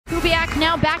Kubiak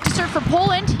now back to serve for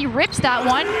Poland. He rips that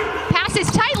one. Passes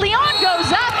tight. Leon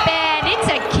goes up, and it's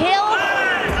a kill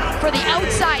for the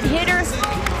outside hitter.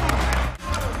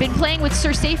 Been playing with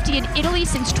Sir Safety in Italy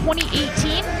since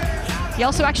 2018. He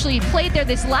also actually played there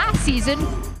this last season.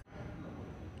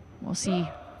 We'll see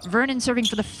Vernon serving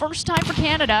for the first time for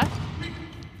Canada.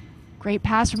 Great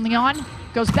pass from Leon.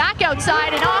 Goes back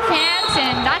outside and off hands,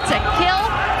 and that's a kill.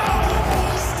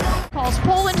 Calls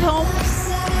Poland home.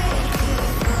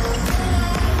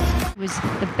 Was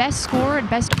the best scorer and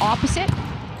best opposite.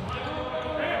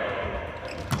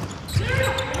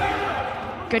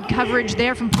 Good coverage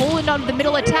there from Poland on the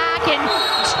middle attack, and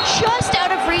just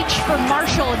out of reach for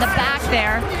Marshall in the back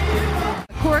there.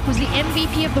 Kurek was the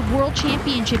MVP of the World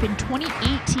Championship in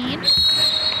 2018.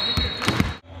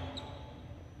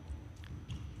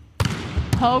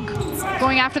 Hogue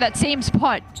going after that same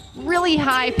spot. Really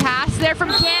high pass there from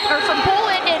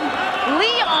Poland, and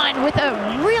Leon with a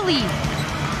really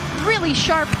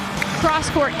sharp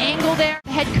cross-court angle there.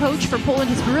 The head coach for Poland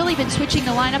has really been switching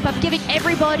the lineup up, giving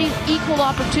everybody equal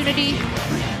opportunity.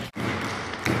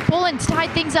 Poland's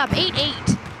tied things up,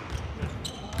 8-8.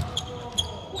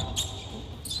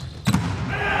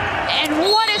 And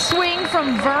what a swing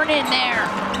from Vernon there.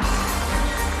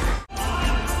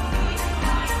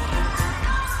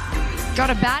 Got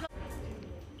a battle.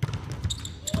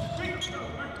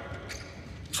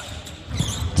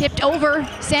 Tipped over.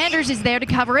 Sanders is there to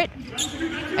cover it.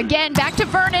 Again, back to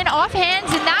Vernon, off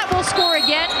hands, and that will score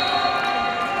again.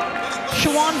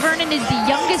 Sharone Vernon is the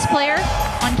youngest player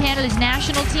on Canada's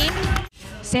national team.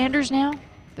 Sanders now,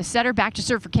 the setter, back to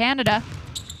serve for Canada.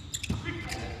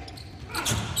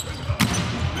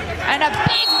 And a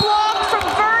big block from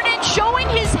Vernon, showing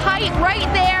his height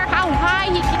right there, how high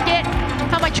he can get,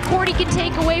 how much court he can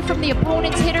take away from the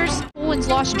opponent's hitters. Poland's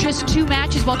lost just 2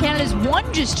 matches, while Canada's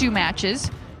won just 2 matches.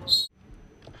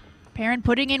 Perrin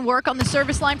putting in work on the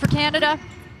service line for Canada.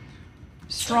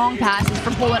 Strong passes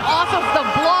from Poland off of the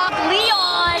block.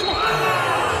 Leon!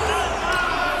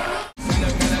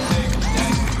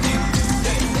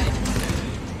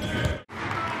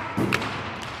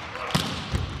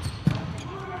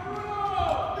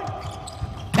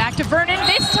 Back to Vernon.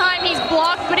 This time he's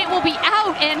blocked, but it will be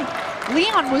out, and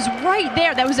Leon was right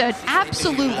there. That was an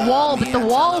absolute wall, but the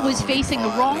wall was facing the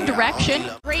wrong direction.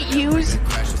 Great use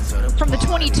from the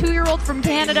 22-year-old from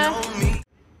Canada.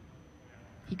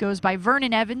 He goes by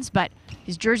Vernon-Evans, but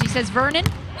his jersey says Vernon.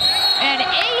 And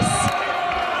ace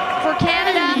for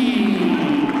Canada.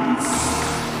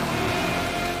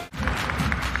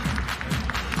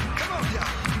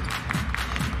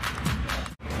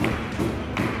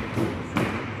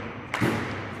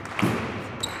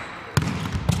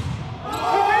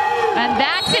 And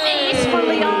that's an ace for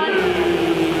Leon.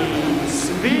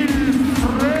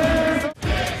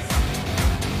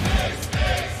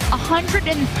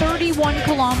 131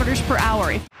 kilometers per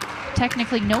hour.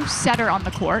 Technically no setter on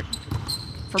the court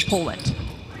for Poland.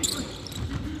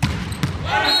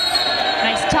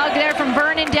 Nice tug there from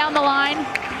Vernon down the line.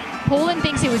 Poland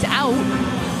thinks it was out.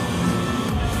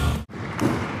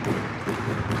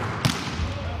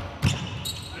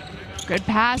 Good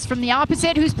pass from the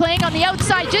opposite, who's playing on the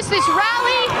outside. Just this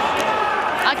rally.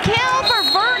 A kill for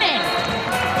Vernon.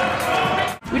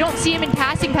 We don't see him in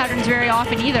passing patterns very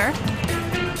often either.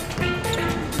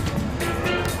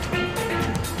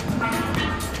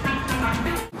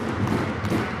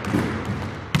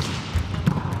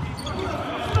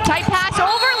 Tight pass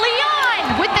over,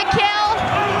 Leon with the kill.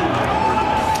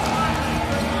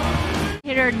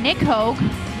 Hitter Nick Hogue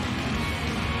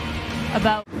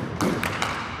about.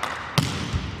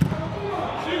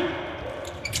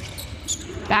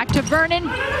 Back to Vernon,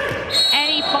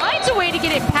 and he finds a way to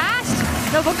get it past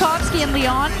Novakovsky and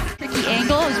Leon. Tricky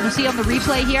angle, as we'll see on the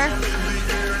replay here.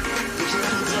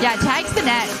 Yeah, tags the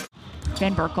net.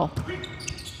 Van Berkel.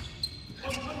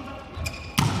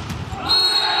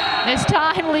 This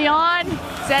time, Leon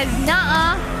says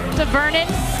nah to Vernon.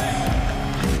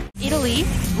 Italy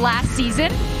last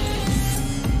season.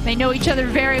 They know each other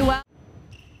very well.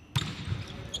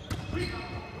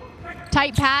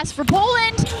 Tight pass for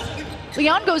Poland.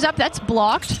 Leon goes up, that's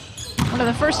blocked. One of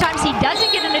the first times he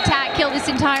doesn't get an attack kill this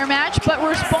entire match, but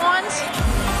responds.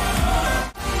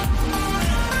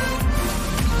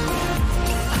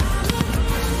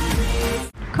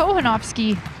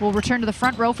 Kochanowski will return to the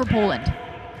front row for Poland.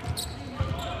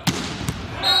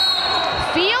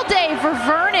 Field day for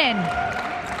Vernon.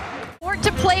 Court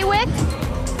to play with.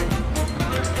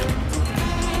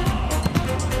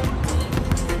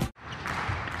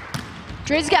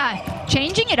 Drizga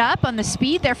changing it up on the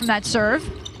speed there from that serve.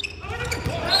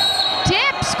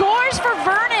 Tip scores for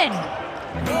Vernon.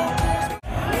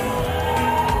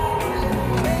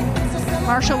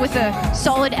 Marshall with a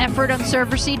solid effort on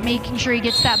serve receipt, making sure he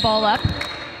gets that ball up.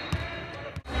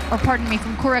 Or pardon me,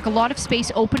 from Kurek, a lot of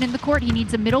space open in the court. He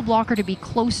needs a middle blocker to be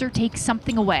closer, take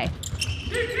something away.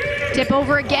 Tip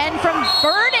over again from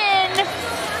Vernon.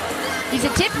 He's a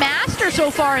tip master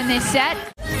so far in this set.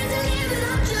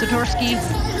 Satorsky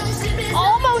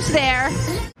almost there.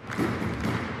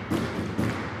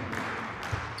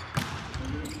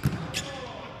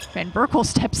 Van Berkel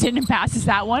steps in and passes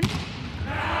that one.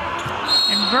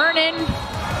 And Vernon,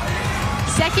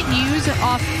 second use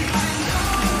off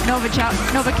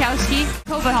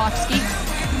Kovahovsky.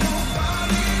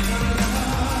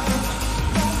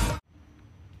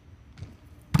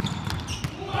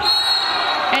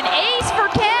 An ace for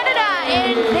Canada,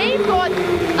 and they've got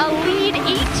a lead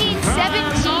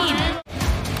 18-17.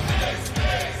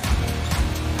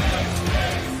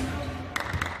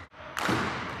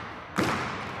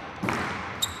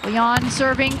 Leon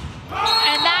serving,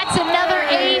 and that's another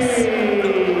ace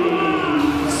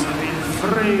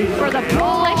for the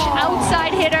Polish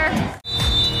outside hitter.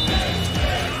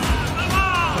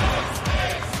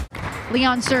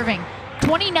 Leon serving.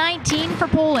 2019 for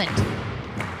Poland.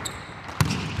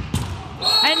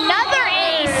 Another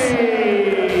ace!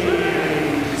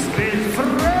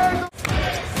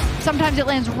 Sometimes it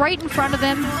lands right in front of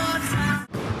them.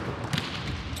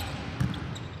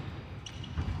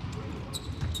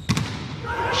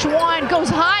 Sharone goes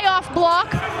high off block.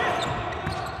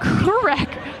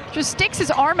 Kurek just sticks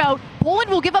his arm out. Poland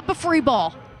will give up a free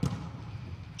ball.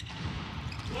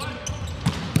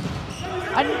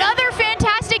 Another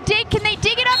fantastic dig. Can they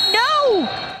dig it up? No!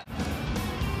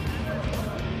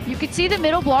 You could see the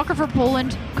middle blocker for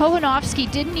Poland. Kochanovsky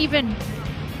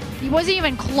he wasn't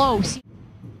even close.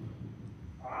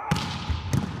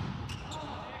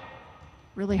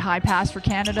 Really high pass for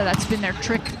Canada. That's been their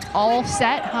trick all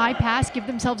set. High pass, give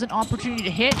themselves an opportunity to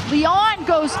hit. Leon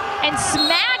goes and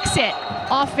smacks it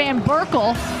off Van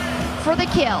Berkel for the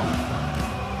kill.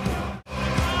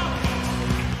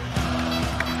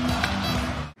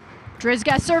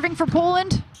 Drzyzga serving for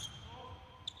Poland.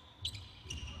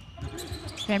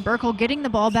 Van Berkel getting the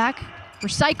ball back.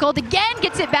 Recycled again,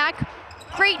 gets it back.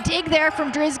 Great dig there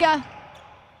from Drzyzga.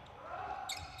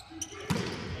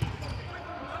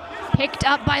 Picked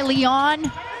up by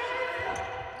Leon.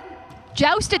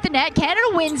 Joust at the net.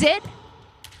 Canada wins it.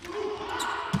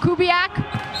 Kubiak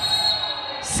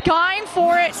skying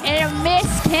for it, and a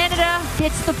miss. Canada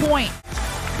gets the point.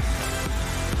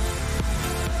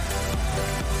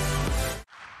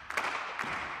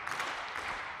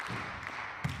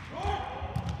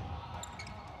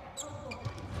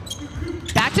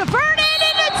 Back to Vernon,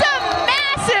 and it's a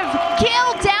massive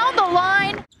kill down the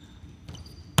line.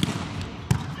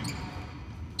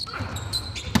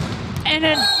 And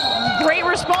a great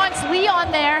response,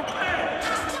 Leon there.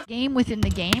 Game within the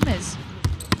game as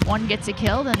one gets a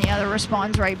kill, then the other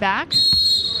responds right back.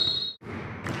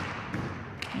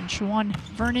 And Sharone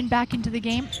Vernon back into the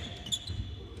game.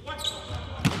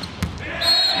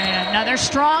 And another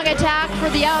strong attack for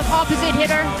the opposite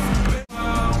hitter.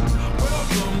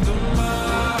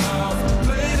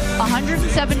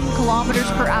 107 kilometers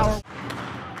per hour.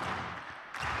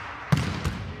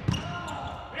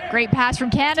 Great pass from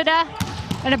Canada,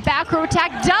 and a back row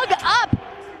attack dug up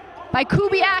by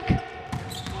Kubiak.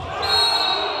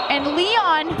 And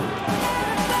Leon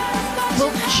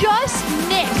will just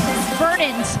nick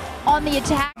Vernon's on the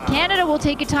attack. Canada will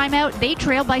take a timeout. They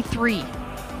trail by 3.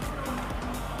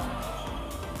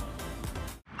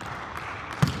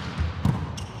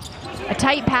 A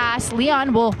tight pass.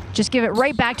 Leon will just give it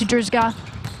right back to Drzyzga.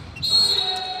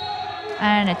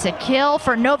 And it's a kill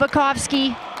for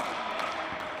Novakovsky.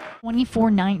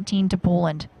 24-19 to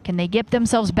Poland. Can they get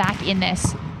themselves back in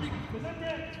this?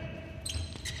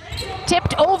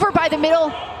 Tipped over by the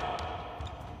middle.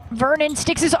 Vernon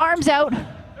sticks his arms out.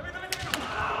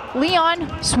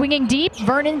 Leon swinging deep.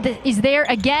 Vernon is there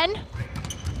again.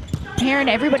 Hearing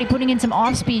everybody putting in some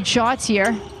off-speed shots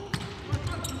here.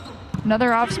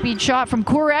 Another off-speed shot from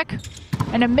Kurek.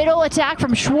 And a middle attack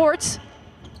from Schwartz.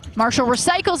 Marshall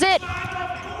recycles it.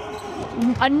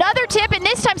 Another tip, and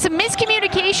this time some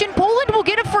miscommunication. Poland will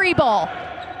get a free ball.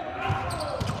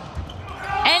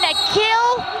 And a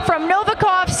kill from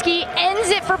Novakovsky ends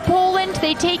it for Poland.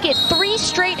 They take it 3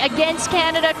 straight against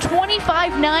Canada,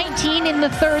 25-19 in the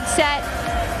third set.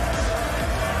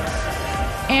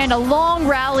 And a long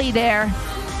rally there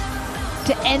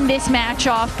to end this match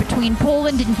off between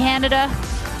Poland and Canada.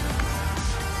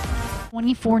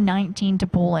 24-19 to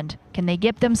Poland. Can they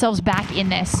get themselves back in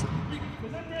this?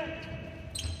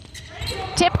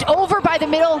 Tipped over by the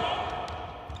middle.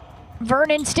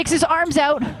 Vernon sticks his arms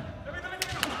out.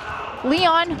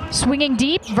 Leon swinging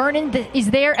deep. Vernon is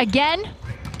there again.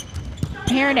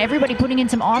 Aaron, everybody putting in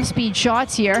some off-speed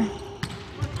shots here.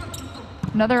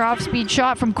 Another off-speed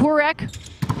shot from Kurek.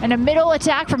 And a middle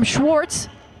attack from Schwartz.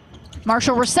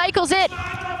 Marshall recycles it.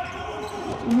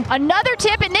 Another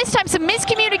tip, and this time some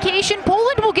miscommunication.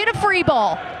 Poland will get a free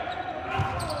ball.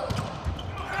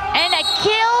 And a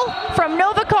kill from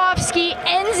Nowakovski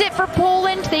ends it for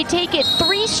Poland. They take it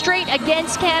 3 straight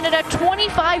against Canada,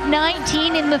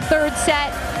 25-19 in the third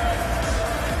set.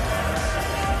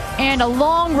 And a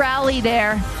long rally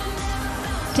there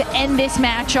to end this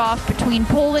match off between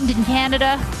Poland and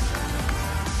Canada.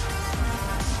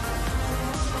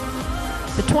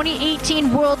 The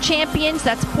 2018 world champions,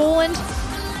 that's Poland,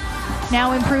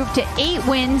 now improved to 8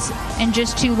 wins and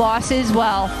just 2 losses.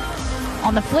 Well,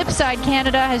 on the flip side,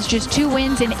 Canada has just 2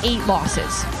 wins and 8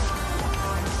 losses.